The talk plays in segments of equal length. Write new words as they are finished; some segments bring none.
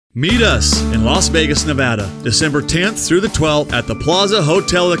Meet us in Las Vegas, Nevada, December 10th through the 12th at the Plaza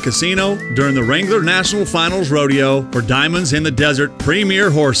Hotel and Casino during the Wrangler National Finals Rodeo for Diamonds in the Desert Premier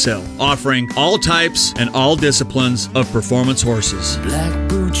Horse Sale, offering all types and all disciplines of performance horses. Black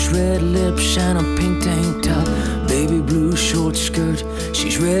boots, red lips, shine a pink tank top, baby blue short skirt,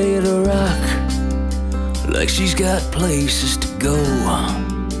 she's ready to rock, like she's got places to go.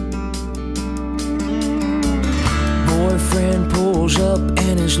 Boyfriend pulls up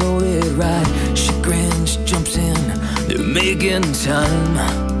in his loaded ride. She grins, jumps in, they're making time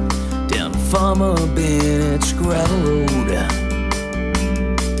down Farmer Bennett's gravel road.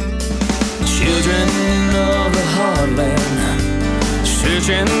 Children of the heartland,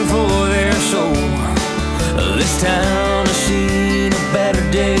 searching for their soul. This town has seen a better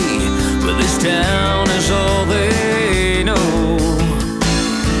day, but this town is all they know.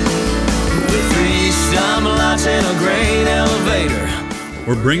 With 3 stoplights and a grain elevator,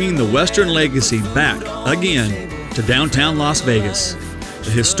 we're bringing the Western legacy back again to downtown Las Vegas.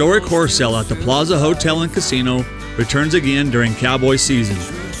 The historic horse sale at the Plaza Hotel and Casino returns again during cowboy season.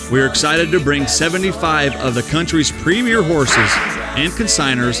 We are excited to bring 75 of the country's premier horses and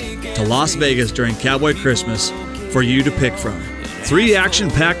consigners to Las Vegas during Cowboy Christmas for you to pick from. 3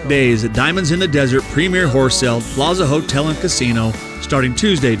 action-packed days at Diamonds in the Desert Premier Horse Sale, Plaza Hotel and Casino, starting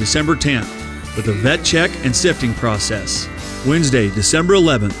Tuesday, December 10th, with a vet check and sifting process. Wednesday, December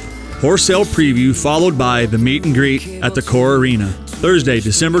 11th, horse sale preview followed by the meet and greet at the Core Arena. Thursday,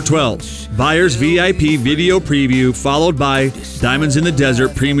 December 12th, buyers VIP video preview followed by Diamonds in the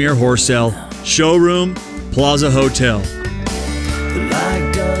Desert Premier Horse Sale, showroom, Plaza Hotel.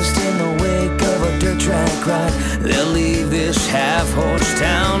 like dust in the wake of a dirt track ride, they'll leave this half-horse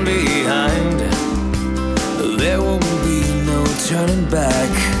town behind. There won't be no turning back.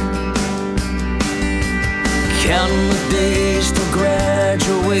 Counting the days till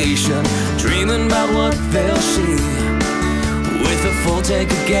graduation, dreaming about what they'll see. With a full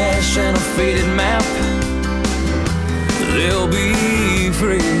tank of gas and a faded map, they'll be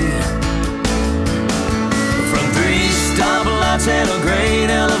free. From 3 stoplights and a grain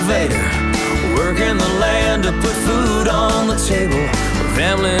elevator, working the land to put food on the table.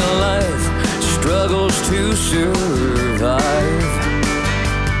 Family life struggles to survive.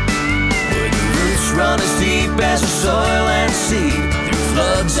 Run as deep as the soil and seed. Through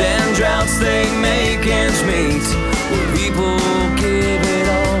floods and droughts they make ends meet. Where people give it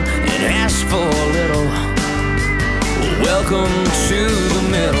all and ask for little. Welcome to the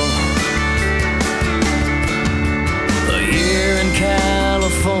middle. Here in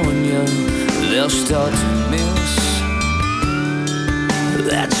California they'll start to miss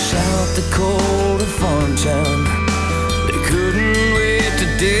that South Dakota farm town they couldn't wait to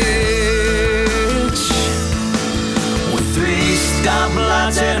ditch. 3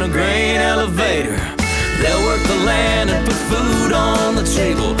 stoplights and a grain elevator, they'll work the land and put food on the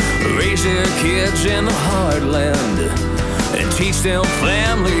table. Raise their kids in the heartland and teach them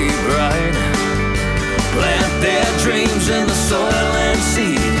family pride. Plant their dreams in the soil and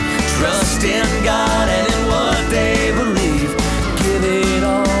seed. Trust in God and in what they believe. Give it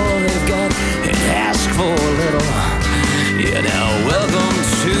all they've got and ask for little. Yeah, now welcome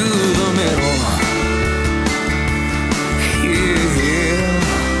to the middle.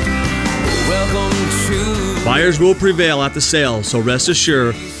 Buyers will prevail at the sale, so rest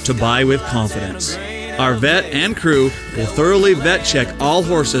assured to buy with confidence. Our vet and crew will thoroughly vet check all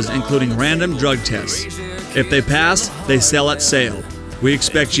horses, including random drug tests. If they pass, they sell at sale. We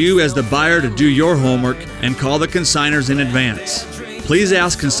expect you as the buyer to do your homework and call the consigners in advance. Please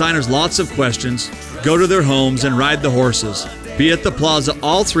ask consigners lots of questions, go to their homes and ride the horses. Be at the plaza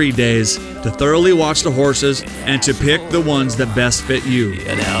all 3 days to thoroughly watch the horses and to pick the ones that best fit you.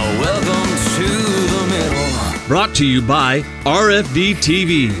 And now welcome to the middle. Brought to you by RFD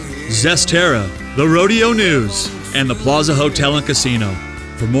TV, Zestera, The Rodeo News, and the Plaza Hotel and Casino.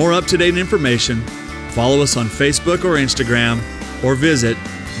 For more up-to-date information, follow us on Facebook or Instagram, or visit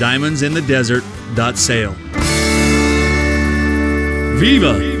diamondsinthedesert.sale.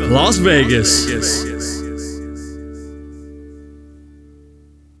 Viva Las Vegas!